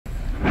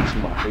see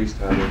my face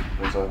tatted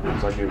once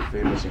I get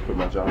famous and quit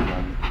my job.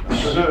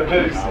 Once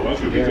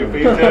you get your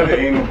face tatted,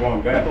 ain't no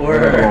going back.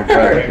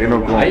 Ain't no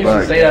going back. I used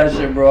to say that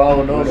shit, bro. I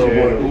don't know no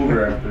more.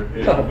 Uber after.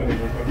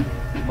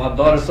 My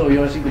daughter's so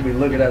young, she could be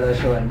looking at that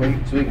shit like, bro, you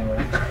tweaking,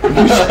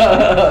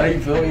 right?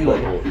 You feel me?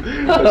 Like,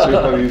 that shit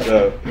funny as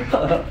hell.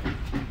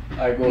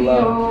 I go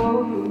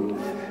loud.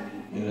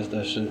 Yeah, that's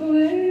that shit.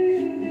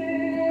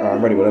 Alright,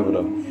 I'm ready, whatever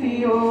though.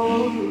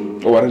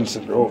 Oh, I didn't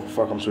sip it. Oh,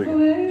 fuck, I'm tweaking.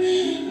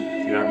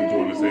 Yeah, I be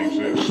doing the same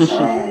shit.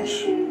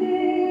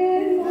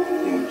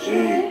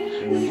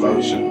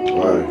 Inflation.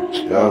 Right.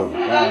 Yo.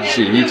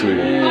 Shit, you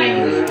tweaking.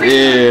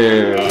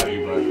 Yeah.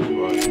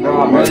 Bro,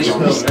 I'm really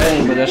still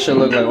saying, but that shit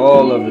look like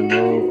all of it,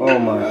 bro. Oh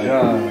my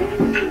god.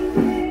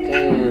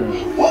 Damn.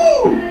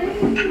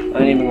 I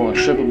ain't even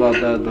gonna trip about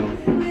that though.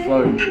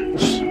 Fuck.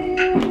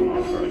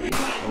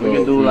 We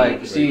can do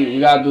like, see, we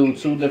gotta do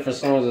 2 different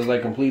songs that's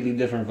like completely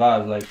different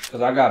vibes. Like,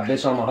 cause I got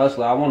Bitch I'm a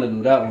Hustler. I wanna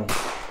do that one.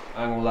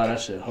 I ain't gonna lie,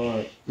 that shit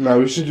hard. Nah,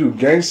 we should do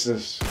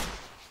Gangsters.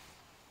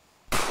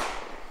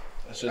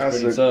 That shit's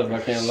pretty tough, I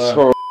can't lie.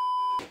 So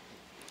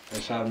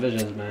That's Shot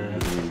Visions, man.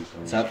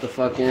 Tap the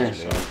fuck in.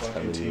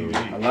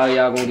 A lot of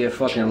y'all gonna get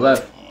fucking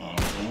left.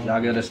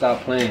 Y'all gotta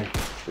stop playing.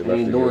 We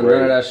ain't doing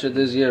none of that shit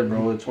this year,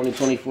 bro. With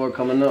 2024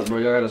 coming up, bro,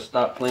 y'all gotta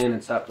stop playing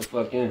and tap the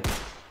fuck in.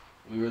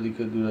 We really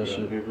could do that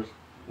shit.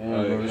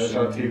 Yeah, bro,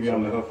 HSVN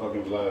on the her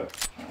fucking vlog.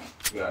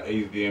 We got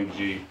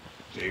DMG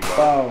J Wylin.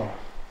 Wow.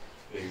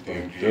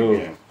 DMG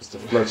dude, it's the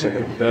fletch in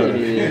the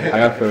Yeah. I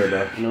got feel it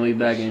though. You know, we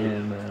back in here,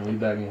 man. We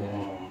back in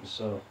here.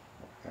 So.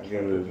 At the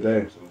end of the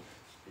day.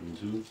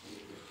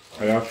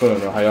 How y'all feeling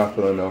though? How y'all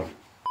feeling though?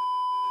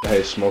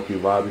 Hey, Smokey,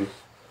 Bobby,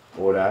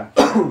 all that,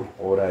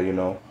 you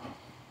know.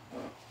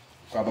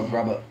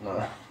 Grabba.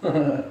 Nah.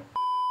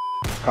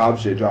 Cobb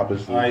shit drop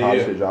his food. Cobb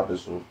yeah. shit drop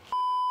his food.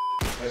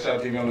 That's how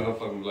TV on the her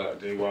fucking black.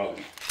 J Wylin,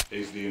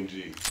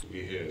 DMG.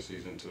 We here,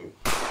 season 2.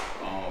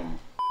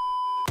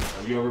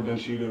 Have you ever been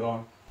cheated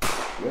on?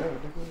 Yeah,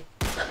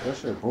 that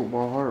shit broke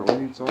my heart. What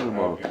are you talking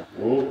about?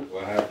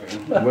 What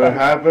happened? What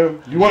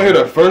happened? You want to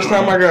hear the first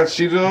time I got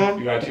cheated on?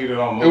 You got cheated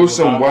on? It was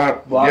some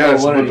wild. Well,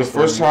 Yes, but the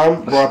first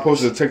time, bro, I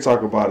posted a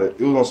TikTok about it.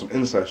 It was on some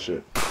inside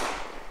shit.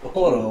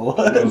 Hold on,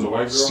 what? It was a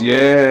white girl?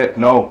 Yeah,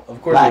 no.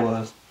 Of course Black. it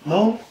was.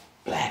 No?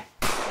 Black.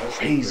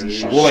 Crazy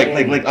shit. Well,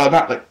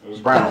 not like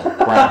brown.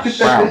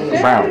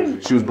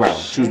 She was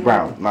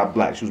brown. Not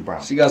black. She was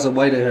brown. She got some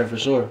white in her for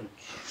sure.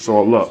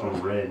 So look. Some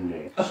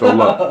redneck. So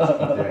look.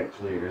 That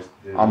clear.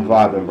 I'm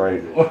vibing,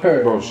 right?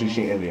 Word. Bro, she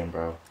Indian,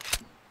 bro.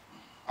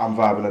 I'm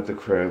vibing at the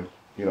crib.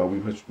 You know, we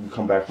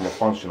come back from a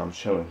function. I'm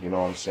chilling. You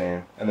know what I'm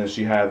saying? And then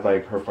she had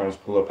like her friends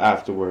pull up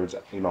afterwards.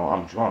 You know,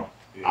 I'm drunk.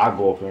 I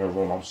go up in her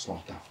room. I'm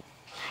slumped out.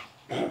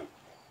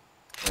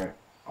 Right.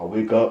 I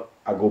wake up.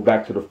 I go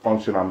back to the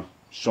function. I'm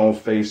showing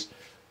face,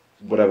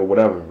 whatever,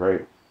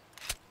 right?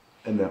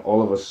 And then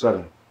all of a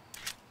sudden,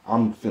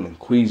 I'm feeling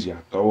queasy. I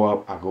throw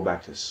up. I go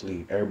back to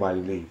sleep.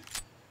 Everybody leave.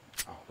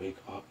 I wake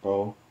up,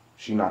 bro.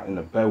 She not in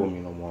the bed with me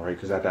no more, right?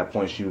 Because at that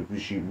point, we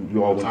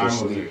all went to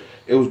sleep.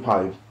 It was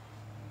probably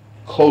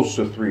close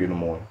to 3 in the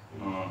morning.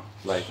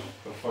 Like,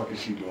 the fuck is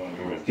she doing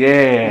here?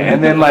 yeah,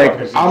 and then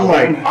like I'm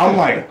like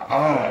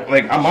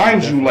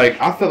mind you,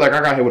 like I feel like I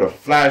got hit with a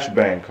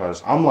flashbang,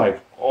 cause I'm like,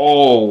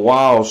 oh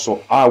wow.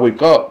 So I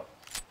wake up,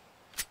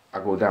 I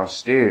go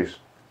downstairs,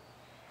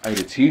 I had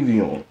the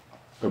TV on.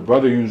 Her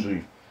brother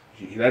usually,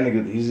 that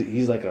nigga,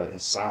 he's like an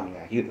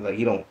insomniac. He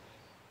don't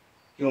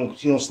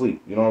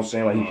sleep. You know what I'm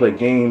saying? Like he play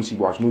games, he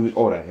watch movies,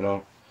 all that. You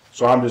know.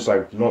 So I'm just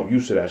like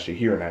used to that shit,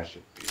 hearing that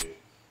shit.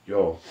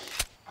 Yo,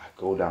 I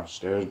go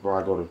downstairs, bro.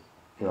 I go to,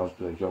 you know,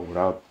 be like, yo, what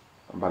up?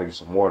 I'm about to get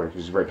some water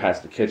because he's right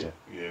past the kitchen.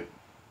 Yeah.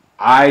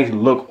 I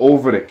look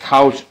over the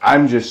couch.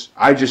 I just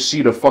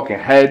see the fucking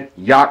head.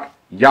 Yak.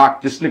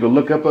 This nigga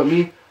look up at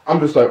me. I'm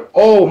just like,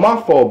 oh,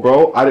 my fault,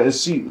 bro. I didn't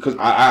see, because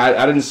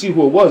I didn't see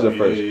who it was at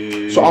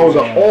first. So I was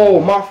like, oh,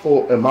 my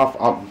fault. And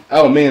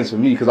L man's for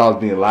me because I was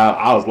being loud.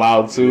 I was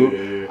loud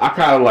too. I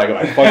kind of like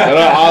fucked it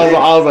up.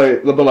 I was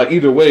like, but like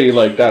either way,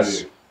 like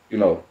that's, you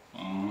know.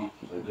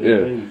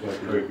 Yeah.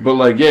 But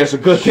like, yeah, it's a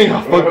good thing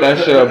I fucked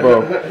that shit up,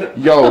 bro.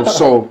 Yo,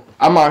 so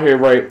I'm out here,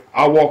 right?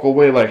 I walk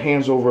away like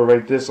hands over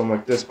right this. I'm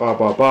like this,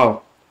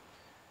 bow.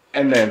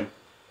 And then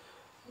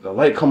the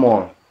light come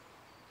on.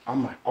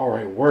 I'm like, all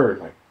right, word.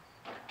 Like,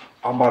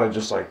 I'm about to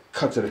just like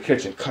cut to the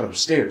kitchen, cut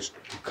upstairs,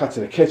 cut to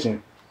the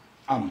kitchen.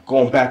 I'm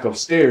going back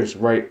upstairs,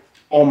 right?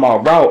 On my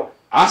route,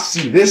 I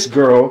see this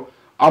girl.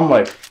 I'm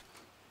like,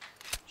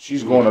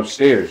 she's going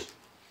upstairs.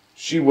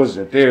 She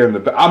wasn't there in the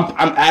back.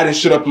 I'm adding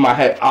shit up in my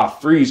head. I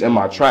freeze in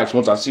my tracks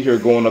once I see her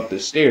going up the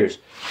stairs.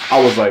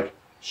 I was like,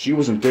 she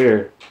wasn't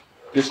there.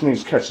 This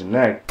nigga's catching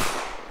neck.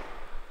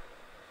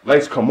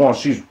 Lights come on.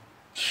 She's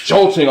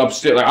jolting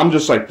upstairs. Like I'm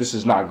just like, this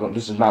is not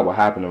what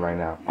happening right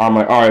now. I'm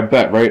like, all right,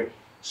 bet, right?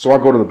 So I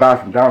go to the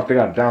bathroom. They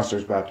got a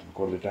downstairs bathroom.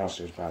 Go to the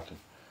downstairs bathroom.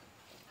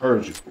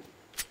 Heard you.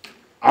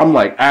 I'm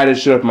like adding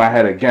shit up in my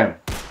head again.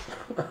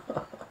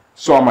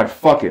 So I'm like,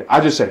 fuck it. I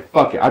just say,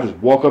 fuck it. I just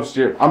walk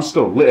upstairs. I'm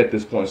still lit at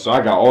this point, so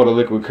I got all the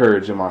liquid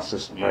courage in my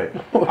system, right?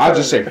 I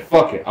just say,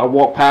 fuck it. I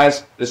walk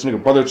past. This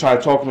nigga brother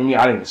tried talking to me.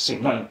 I didn't even see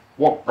nothing.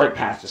 Walk right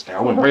past this guy.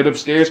 I went right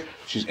upstairs.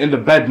 She's in the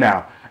bed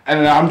now. And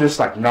then I'm just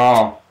like,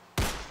 nah.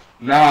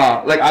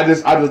 Like, I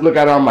just look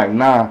at her. I'm like,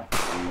 nah.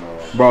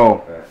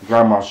 Bro,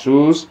 grab my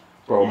shoes.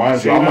 Bro,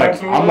 mind you, I'm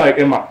like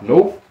in my,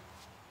 nope.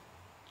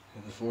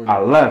 I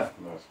left,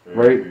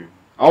 right?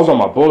 I was on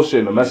my bullshit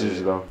in the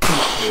messages, though.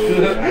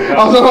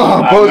 I was on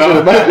my bullshit in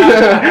the messages.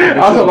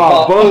 I was on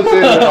my bullshit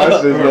in the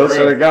messages, though.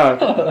 Swear to God.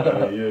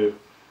 Yeah,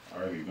 I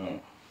already know.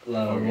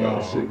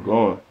 That shit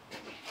going.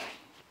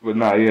 But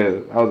nah, yeah,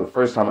 that was the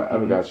first time I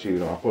ever got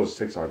cheated on. I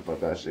posted TikTok about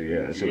that shit.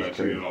 Yeah, that shit was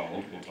crazy. You got cheated on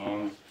multiple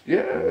times?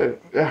 Yeah,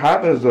 it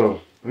happens though.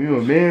 Are you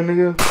a man,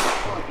 nigga?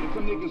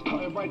 Some niggas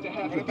cutting right to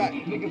have it back.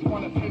 Niggas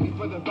wanna pay me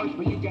for the verse,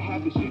 but you can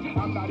have the shit.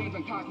 I'm not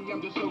even cocky,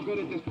 I'm just so good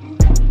at this.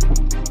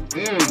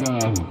 There we go.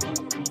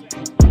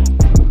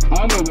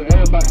 I know that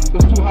everybody.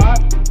 That's too hot?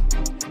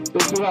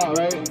 That's too hot,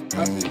 right?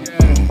 I think,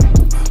 yeah.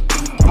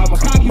 I'm a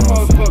cocky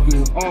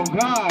motherfucker. Oh,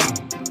 God.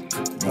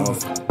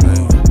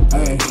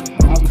 Hey,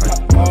 I'm a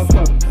cocky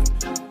motherfucker.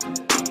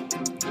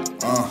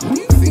 Who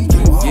you think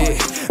you are? Yeah.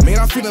 Man,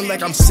 I'm feeling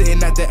like I'm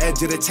sitting at the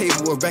edge of the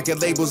table with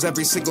record labels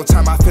every single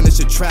time I finish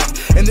a track.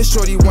 And this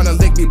shorty wanna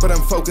lick me, but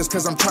I'm focused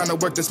cause I'm trying to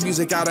work this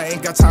music out. I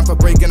ain't got time for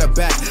breaking a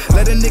back.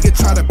 Let a nigga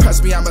try to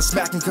press me, I'ma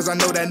smack him cause I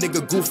know that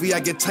nigga goofy.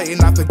 I get tight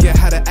and I forget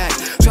how to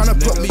act. Trying to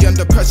put me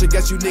under pressure,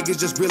 guess you niggas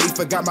just really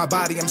forgot my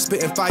body. I'm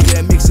spitting fire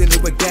and mixing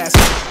it with gas.